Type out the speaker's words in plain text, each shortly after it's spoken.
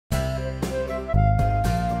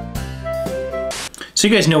So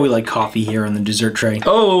you guys know we like coffee here on the dessert tray.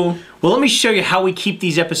 Oh. Well, let me show you how we keep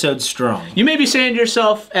these episodes strong. You may be saying to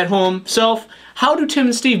yourself at home, how do Tim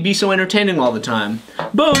and Steve be so entertaining all the time?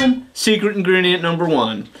 Boom! Secret ingredient number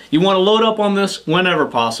 1. You want to load up on this whenever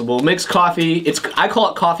possible. Mix coffee. I call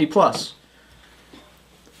it Coffee Plus.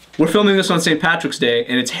 We're filming this on St. Patrick's Day,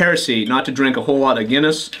 and it's heresy not to drink a whole lot of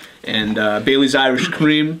Guinness and Bailey's Irish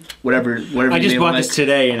Cream, whatever I just bought this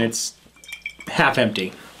today, and it's half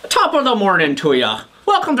empty. Top of the morning to ya.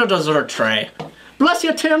 Welcome to Dessert Tray. Bless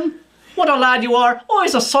you, Tim. What a lad you are.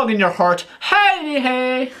 Always a song in your heart. Hey,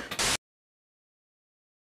 hey.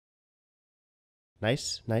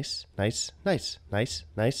 Nice, nice, nice, nice, nice,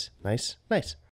 nice, nice, nice.